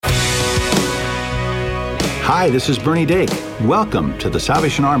Hi, this is Bernie Dake. Welcome to the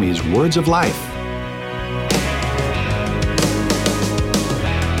Salvation Army's Words of Life.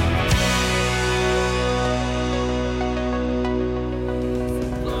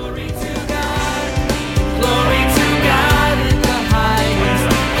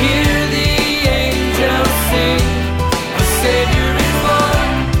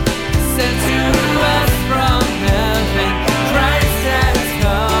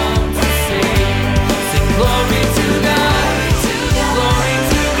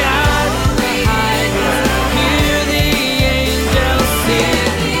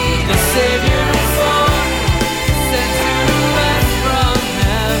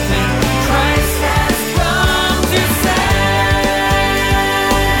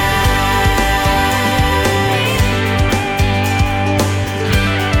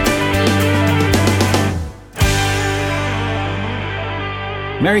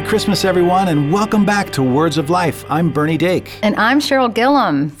 Merry Christmas, everyone, and welcome back to Words of Life. I'm Bernie Dake. And I'm Cheryl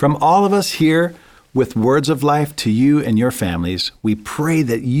Gillum. From all of us here with Words of Life to you and your families, we pray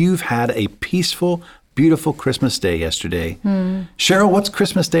that you've had a peaceful, beautiful Christmas day yesterday. Cheryl, what's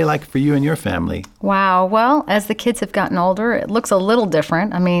Christmas Day like for you and your family? Wow. Well, as the kids have gotten older, it looks a little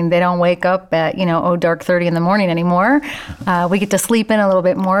different. I mean, they don't wake up at, dark 30 in the morning anymore. We get to sleep in a little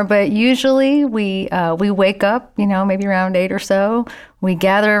bit more, but usually we wake up, maybe around 8 or so. We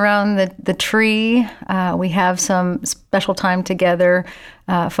gather around the tree. We have some special time together,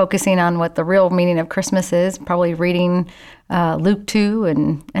 focusing on what the real meaning of Christmas is, probably reading Luke 2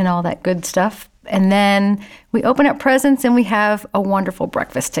 and all that good stuff. And then we open up presents and we have a wonderful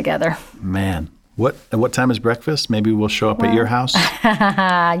breakfast together. Man, what time is breakfast? Maybe we'll show up at your house?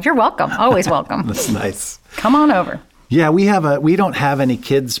 You're welcome. Always welcome. That's nice. Come on over. Yeah, we don't have any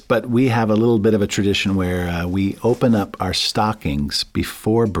kids, but we have a little bit of a tradition where we open up our stockings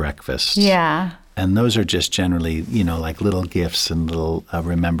before breakfast. Yeah. And those are just generally, like little gifts and little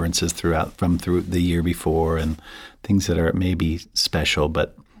remembrances through the year before and things that are maybe special,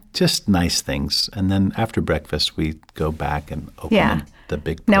 but just nice things. And then after breakfast, we go back and open the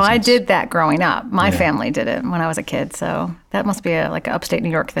big presents. No, I did that growing up. My family did it when I was a kid. So that must be like an upstate New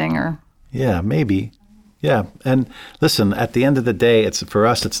York thing or... Yeah, maybe. Yeah. And listen, at the end of the day, for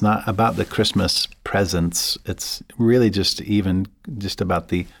us, it's not about the Christmas presents. It's really just about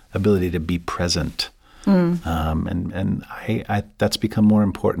the ability to be present. And I that's become more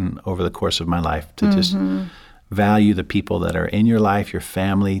important over the course of my life to just value the people that are in your life, your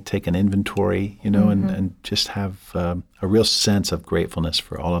family, take an inventory, and just have a real sense of gratefulness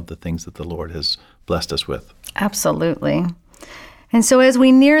for all of the things that the Lord has blessed us with. Absolutely. And so as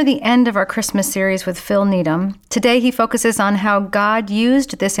we near the end of our Christmas series with Phil Needham, today he focuses on how God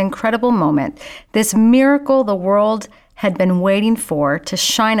used this incredible moment, this miracle the world had been waiting for, to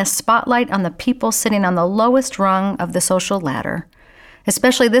shine a spotlight on the people sitting on the lowest rung of the social ladder.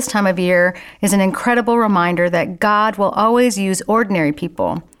 Especially this time of year is an incredible reminder that God will always use ordinary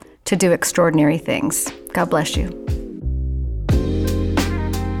people to do extraordinary things. God bless you.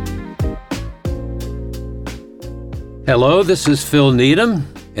 Hello, this is Phil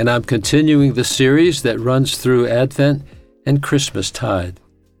Needham, and I'm continuing the series that runs through Advent and Christmastide.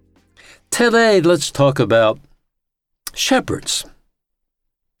 Today, let's talk about shepherds.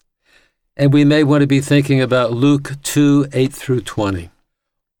 And we may want to be thinking about Luke 2, 8 through 20.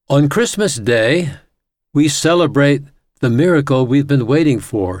 On Christmas Day, we celebrate the miracle we've been waiting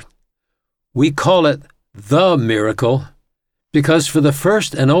for. We call it the miracle because for the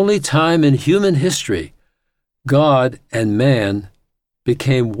first and only time in human history, God and man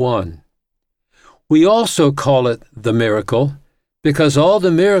became one. We also call it the miracle because all the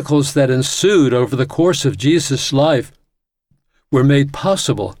miracles that ensued over the course of Jesus' life were made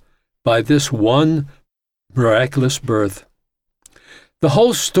possible by this one miraculous birth. The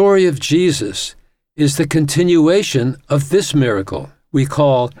whole story of Jesus is the continuation of this miracle we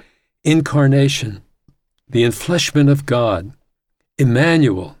call incarnation, the enfleshment of God,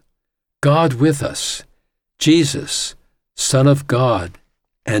 Emmanuel, God with us, Jesus, Son of God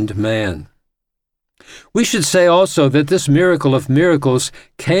and man. We should say also that this miracle of miracles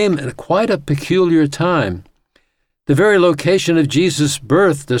came at quite a peculiar time. The very location of Jesus'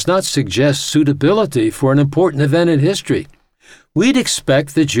 birth does not suggest suitability for an important event in history. We'd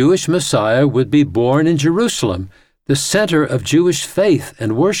expect the Jewish Messiah would be born in Jerusalem, the center of Jewish faith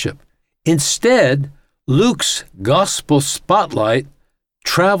and worship. Instead, Luke's gospel spotlight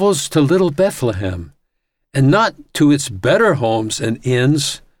travels to little Bethlehem, and not to its better homes and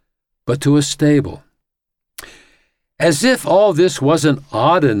inns, but to a stable. As if all this wasn't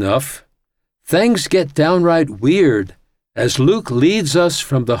odd enough, things get downright weird as Luke leads us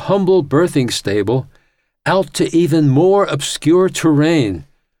from the humble birthing stable out to even more obscure terrain,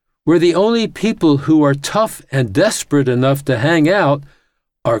 where the only people who are tough and desperate enough to hang out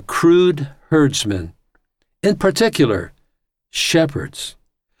are crude herdsmen, in particular, shepherds.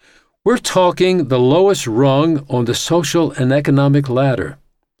 We're talking the lowest rung on the social and economic ladder,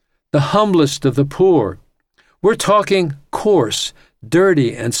 the humblest of the poor. We're talking coarse,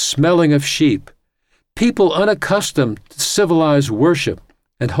 dirty, and smelling of sheep, people unaccustomed to civilized worship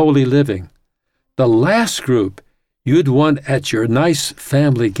and holy living. The last group you'd want at your nice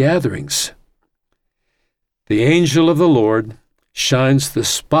family gatherings. The angel of the Lord shines the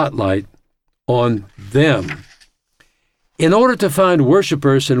spotlight on them. In order to find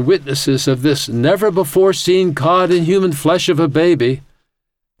worshipers and witnesses of this never-before-seen God in human flesh of a baby,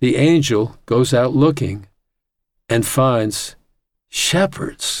 the angel goes out looking and finds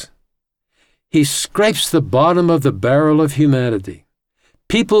shepherds. He scrapes the bottom of the barrel of humanity,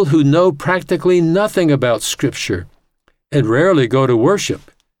 people who know practically nothing about Scripture and rarely go to worship,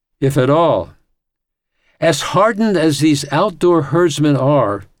 if at all. As hardened as these outdoor herdsmen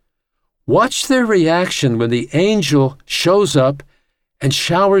are, watch their reaction when the angel shows up and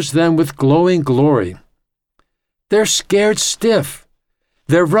showers them with glowing glory. They're scared stiff.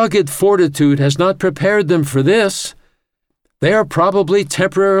 Their rugged fortitude has not prepared them for this. They are probably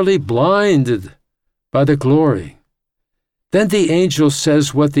temporarily blinded by the glory. Then the angel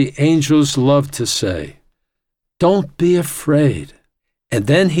says what the angels love to say. Don't be afraid. And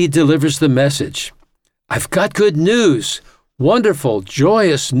then he delivers the message. I've got good news. Wonderful,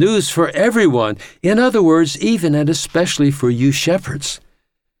 joyous news for everyone. In other words, even and especially for you shepherds.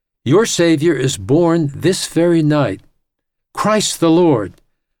 Your Savior is born this very night. Christ the Lord.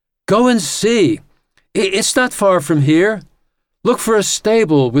 Go and see. It's not far from here. Look for a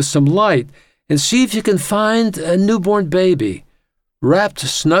stable with some light and see if you can find a newborn baby, wrapped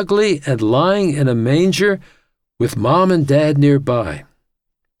snugly and lying in a manger with Mom and Dad nearby.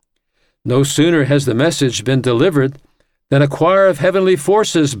 No sooner has the message been delivered than a choir of heavenly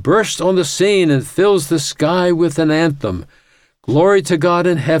forces bursts on the scene and fills the sky with an anthem. Glory to God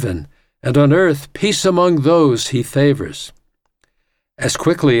in heaven, and on earth peace among those he favors. As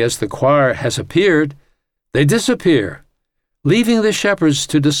quickly as the choir has appeared, they disappear, leaving the shepherds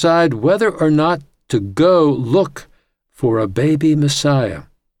to decide whether or not to go look for a baby Messiah.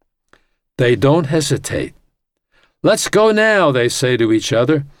 They don't hesitate. Let's go now, they say to each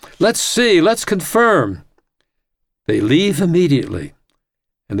other. Let's see, let's confirm. They leave immediately,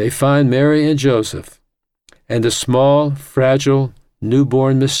 and they find Mary and Joseph and a small, fragile,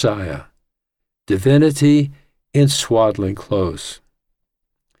 newborn Messiah, divinity in swaddling clothes.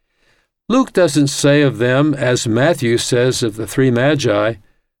 Luke doesn't say of them, as Matthew says of the three magi,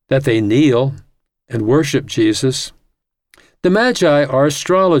 that they kneel and worship Jesus. The magi are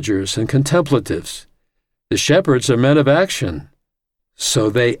astrologers and contemplatives. The shepherds are men of action, so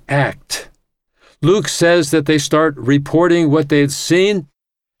they act. Luke says that they start reporting what they had seen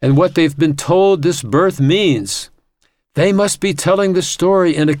and what they've been told this birth means. They must be telling the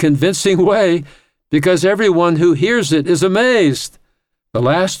story in a convincing way because everyone who hears it is amazed. The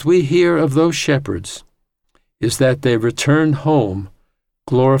last we hear of those shepherds is that they return home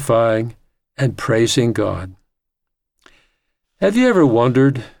glorifying and praising God. Have you ever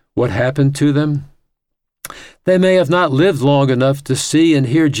wondered what happened to them? They may have not lived long enough to see and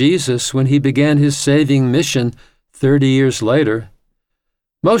hear Jesus when he began his saving mission 30 years later.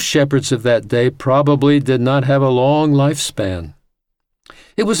 Most shepherds of that day probably did not have a long lifespan.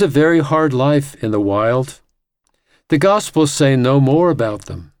 It was a very hard life in the wild. The Gospels say no more about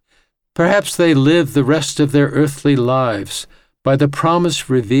them. Perhaps they lived the rest of their earthly lives by the promise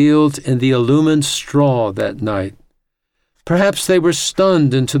revealed in the illumined straw that night. Perhaps they were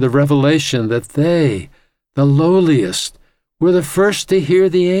stunned into the revelation that they, the lowliest, were the first to hear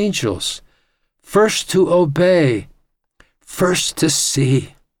the angels, first to obey, first to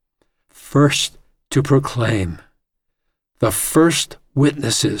see, first to proclaim. The first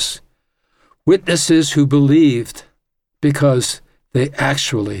witnesses, witnesses who believed because they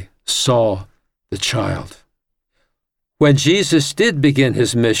actually saw the child. When Jesus did begin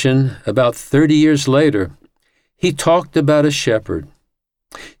his mission about 30 years later, he talked about a shepherd.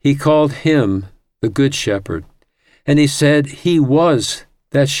 He called him the Good Shepherd, and he said he was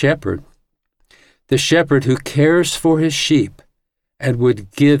that shepherd, the shepherd who cares for his sheep and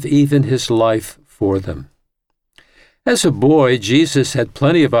would give even his life for them. As a boy, Jesus had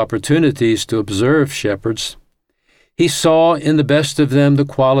plenty of opportunities to observe shepherds. He saw in the best of them the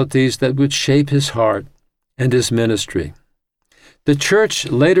qualities that would shape his heart and his ministry. The church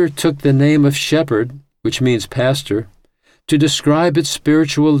later took the name of shepherd, which means pastor, to describe its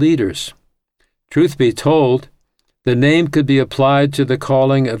spiritual leaders. Truth be told, the name could be applied to the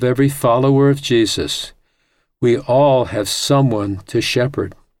calling of every follower of Jesus. We all have someone to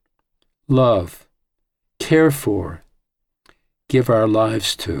shepherd, love, care for, give our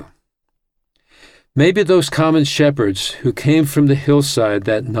lives to. Maybe those common shepherds who came from the hillside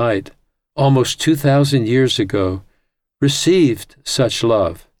that night, almost 2,000 years ago, received such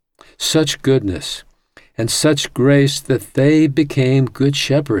love, such goodness, and such grace that they became good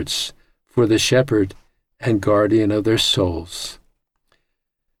shepherds for the shepherd and guardian of their souls.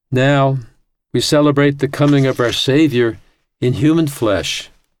 Now, we celebrate the coming of our Savior in human flesh,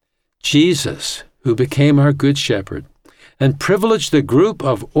 Jesus, who became our good shepherd, and privileged a group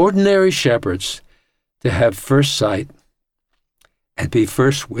of ordinary shepherds to have first sight and be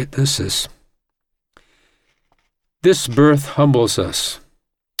first witnesses. This birth humbles us,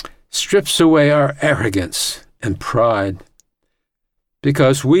 strips away our arrogance and pride,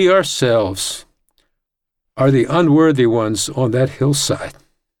 because we ourselves are the unworthy ones on that hillside,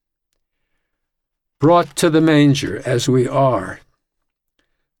 brought to the manger as we are,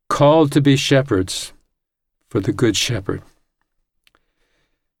 called to be shepherds for the Good Shepherd.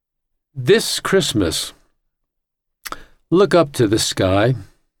 This Christmas, look up to the sky.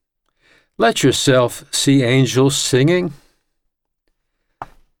 Let yourself see angels singing.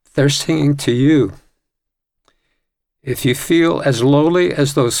 They're singing to you. If you feel as lowly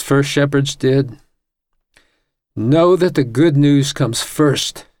as those first shepherds did, know that the good news comes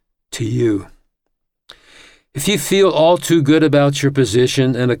first to you. If you feel all too good about your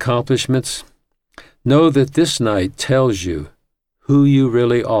position and accomplishments, know that this night tells you who you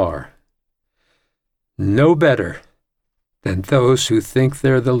really are. No better than those who think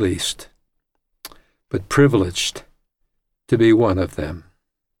they're the least, but privileged to be one of them.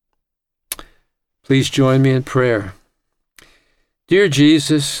 Please join me in prayer. Dear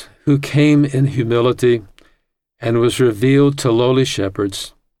Jesus, who came in humility and was revealed to lowly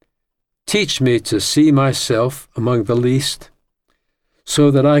shepherds, teach me to see myself among the least, so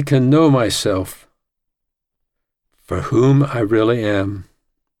that I can know myself for whom I really am,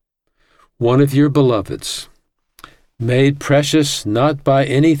 one of your beloveds, made precious not by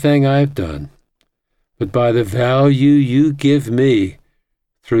anything I have done, but by the value you give me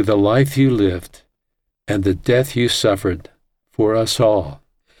through the life you lived and the death you suffered for us all.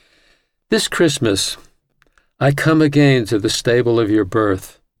 This Christmas, I come again to the stable of your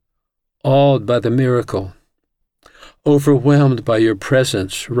birth, awed by the miracle, overwhelmed by your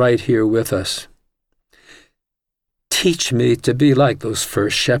presence right here with us. Teach me to be like those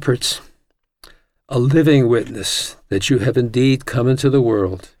first shepherds, a living witness that you have indeed come into the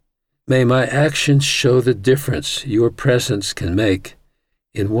world. May my actions show the difference your presence can make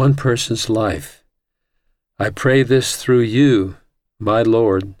in one person's life. I pray this through you, my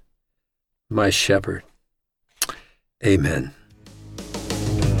Lord, my shepherd. Amen.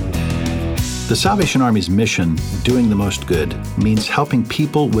 The Salvation Army's mission, Doing the Most Good, means helping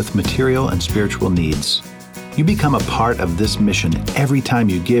people with material and spiritual needs. You become a part of this mission every time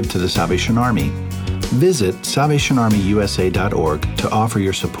you give to the Salvation Army. Visit SalvationArmyUSA.org to offer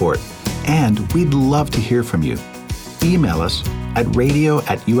your support, and we'd love to hear from you. Email us at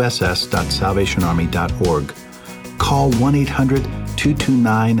radio@uss.salvationarmy.org. Call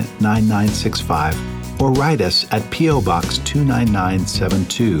 1-800-229-9965 or write us at P.O. Box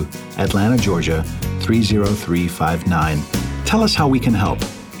 29972, Atlanta, Georgia 30359. Tell us how we can help.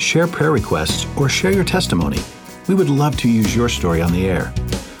 Share prayer requests or share your testimony. We would love to use your story on the air.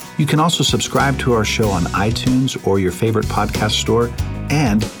 You can also subscribe to our show on iTunes or your favorite podcast store,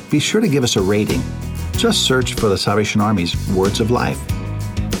 and be sure to give us a rating. Just search for the Salvation Army's Words of Life.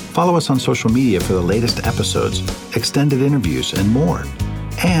 Follow us on social media for the latest episodes, extended interviews, and more.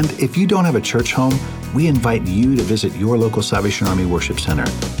 And if you don't have a church home, we invite you to visit your local Salvation Army Worship Center.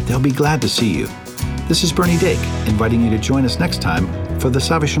 They'll be glad to see you. This is Bernie Dake, inviting you to join us next time for the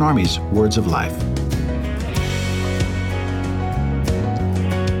Salvation Army's Words of Life.